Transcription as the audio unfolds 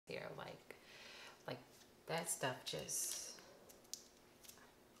here, like that stuff just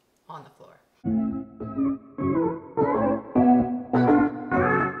on the floor.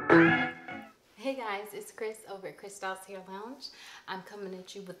 Hey guys, it's Chris over at Crystal's Hair Lounge. I'm coming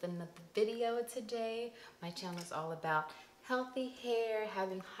at you with another video today. My channel is all about healthy hair,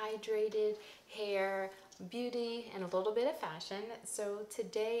 having hydrated hair, beauty, and a little bit of fashion. So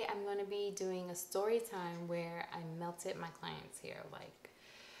today I'm going to be doing a story time where I melted my client's hair, like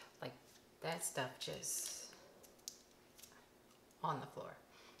that stuff just on the floor.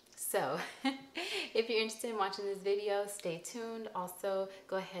 So if you're interested in watching this video, stay tuned. Also,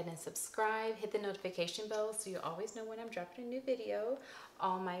 go ahead and subscribe, hit the notification bell so you always know when I'm dropping a new video.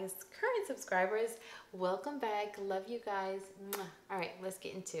 All my current subscribers, welcome back. Love you guys. Mwah. All right, let's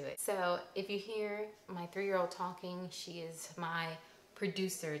get into it. So if you hear my 3-year-old talking, she is my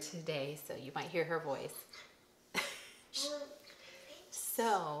producer today, so you might hear her voice.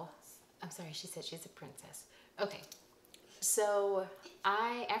 So, I'm sorry, she said she's a princess. Okay. So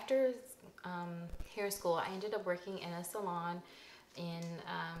after hair school, I ended up working in a salon in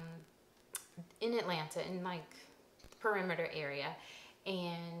Atlanta, in like perimeter area,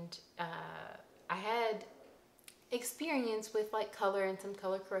 and I had experience with like color and some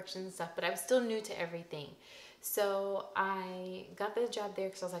color corrections and stuff, but I was still new to everything. So I got the job there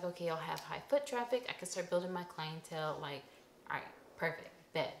because I was like, okay, I'll have high foot traffic. I can start building my clientele. Like, all right, perfect.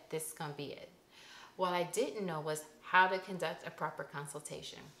 Bet this is gonna be it. What I didn't know was how to conduct a proper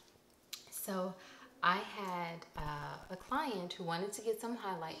consultation. So I had a client who wanted to get some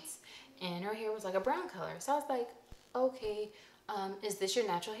highlights, and her hair was like a brown color. So I was like, okay, is this your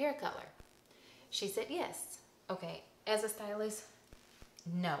natural hair color? She said yes. Okay, as a stylist,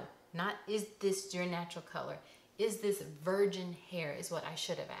 no, not is this your natural color. Is this virgin hair is what I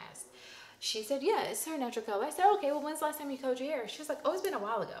should have asked. She said, yeah, it's her natural color. I said, okay, well, when's the last time you colored your hair? She was like, oh, it's been a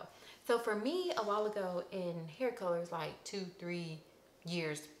while ago. So for me, a while ago in hair colors, like 2-3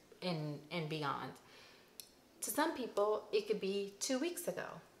 years and beyond. To some people, it could be 2 weeks ago.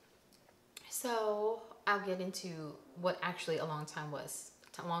 So I'll get into what actually a long time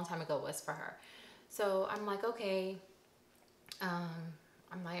ago was for her. So I'm like, okay,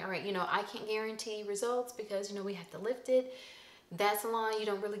 I'm like, all right, I can't guarantee results because, we have to lift it. That salon, you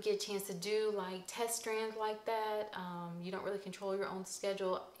don't really get a chance to do like test strands like that. You don't really control your own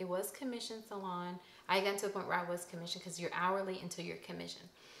schedule. It was commission salon. I got to a point where I was commissioned because you're hourly until you're commissioned.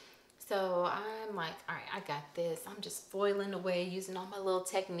 So I'm like, all right, I got this. I'm just foiling away using all my little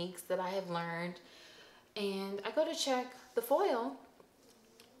techniques that I have learned. And I go to check the foil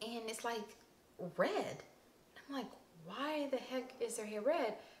and it's like red. I'm like, why the heck is her hair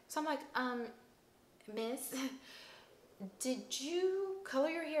red? So I'm like, miss, did you color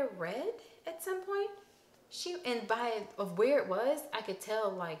your hair red at some point? And by where it was, I could tell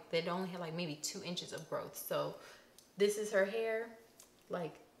like that it only had like maybe 2 inches of growth. So this is her hair.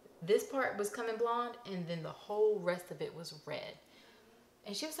 Like this part was coming blonde and then the whole rest of it was red.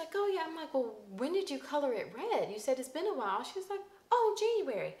 And she was like, oh yeah. I'm like, well, when did you color it red? You said it's been a while. She was like, oh,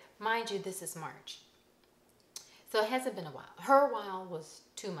 January. Mind you, this is March. So it hasn't been a while. Her while was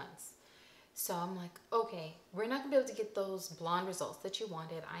 2 months. So I'm like, okay, we're not gonna be able to get those blonde results that you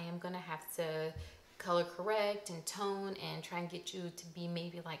wanted. I am gonna have to color correct and tone and try and get you to be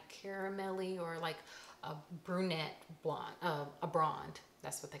maybe like caramelly or like a brunette blonde, a blonde.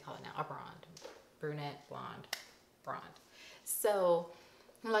 That's what they call it now, a blonde, brunette, blonde, blonde. So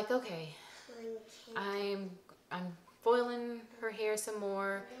I'm like, okay, I'm foiling her hair some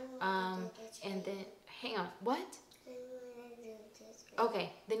more, and then hang on, what?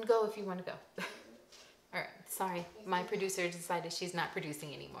 Okay, then go if you want to go. All right, sorry. My producer decided she's not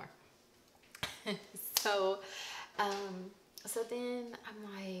producing anymore. So then I'm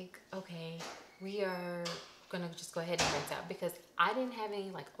like, okay, we are going to just go ahead and rinse out because I didn't have any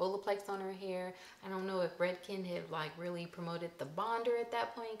like Olaplex on her hair. I don't know if Redken had like really promoted the bonder at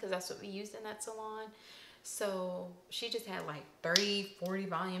that point because that's what we used in that salon. So she just had like 30-40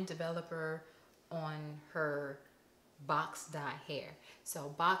 volume developer on her box dye hair.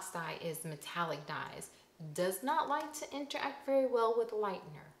 So box dye is metallic dyes. Does not like to interact very well with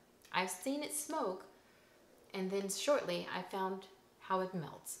lightener. I've seen it smoke, and then shortly I found how it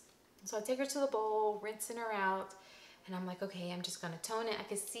melts. So I take her to the bowl, rinsing her out, and I'm like, okay, I'm just gonna tone it. I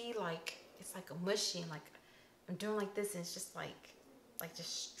can see like it's like a mushy, and like I'm doing like this, and it's just like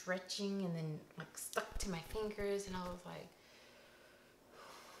just stretching, and then like stuck to my fingers, and I was like,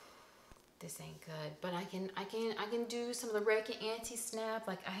 this ain't good. But I can do some of the Redken anti-snap.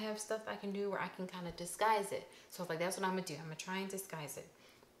 Like I have stuff I can do where I can kind of disguise it. So like that's what I'm gonna do. I'm gonna try and disguise it.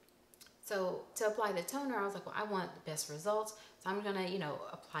 So to apply the toner, I was like, well, I want the best results. So I'm gonna,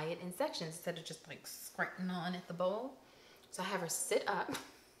 apply it in sections instead of just like squirting on at the bowl. So I have her sit up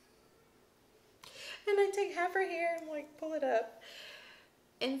and I take half her hair and like pull it up.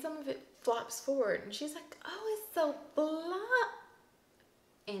 And some of it flops forward. And she's like, oh, it's so flop.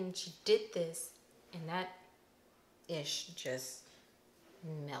 And she did this and that ish just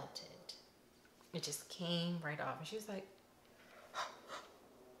melted. It just came right off. And she was like,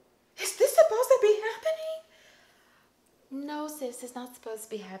 is this supposed to be happening? No, sis, it's not supposed to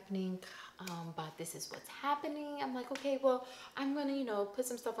be happening. But this is what's happening. I'm like, okay, well, I'm gonna, put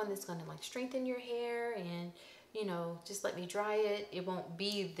some stuff on that's gonna like strengthen your hair and, just let me dry it. It won't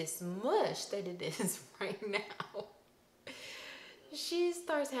be this mush that it is right now. She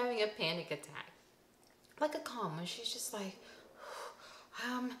starts having a panic attack, like a calm one. She's just like,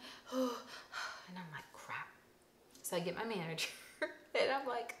 and I'm like, crap. So I get my manager and I'm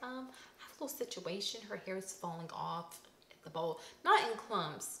like, I have a little situation. Her hair is falling off at the bowl, not in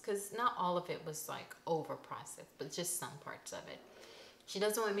clumps, because not all of it was like over processed, but just some parts of it. She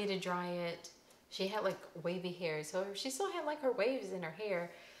doesn't want me to dry it. She had like wavy hair, so she still had like her waves in her hair.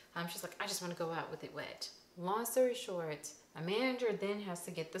 She's like, I just want to go out with it wet. Long story short, my manager then has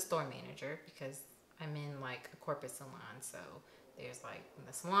to get the store manager, because I'm in like a corporate salon. So there's like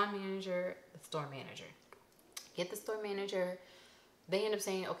the salon manager, the store manager. Get the store manager. They end up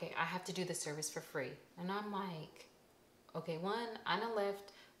saying, okay, I have to do the service for free. And I'm like, okay, one, I done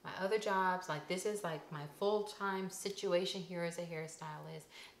left my other jobs. Like, this is like my full-time situation here as a hairstylist.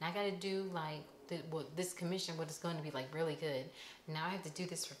 And I got to do like this commission, what is going to be like really good. Now I have to do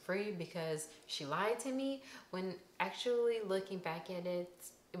this for free because she lied to me, when actually looking back at it,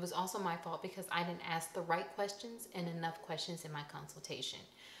 it was also my fault because I didn't ask the right questions and enough questions in my consultation.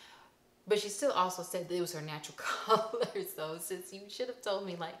 But she still also said that it was her natural color. So since you should have told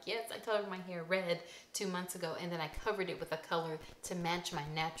me, like, yes, I colored my hair red 2 months ago, and then I covered it with a color to match my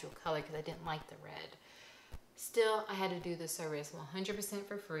natural color because I didn't like the red. Still, I had to do the service 100%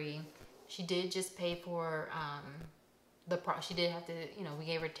 for free. She did just pay for she did have to, we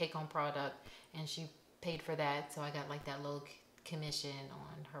gave her take-home product, and she paid for that. So I got like that little commission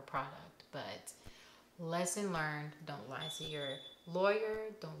on her product. But lesson learned, don't lie to your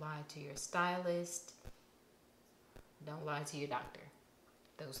lawyer, don't lie to your stylist, don't lie to your doctor.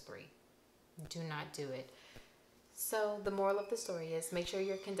 Those three. Do not do it. So the moral of the story is, make sure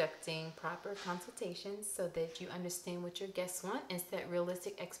you're conducting proper consultations so that you understand what your guests want and set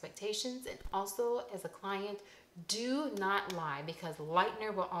realistic expectations. And also, as a client, do not lie, because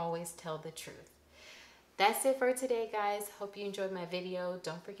Lightener will always tell the truth. That's it for today, guys. Hope you enjoyed my video.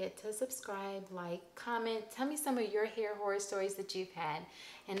 Don't forget to subscribe, like, comment. Tell me some of your hair horror stories that you've had.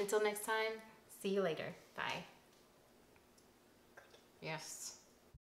 And until next time, see you later. Bye. Yes.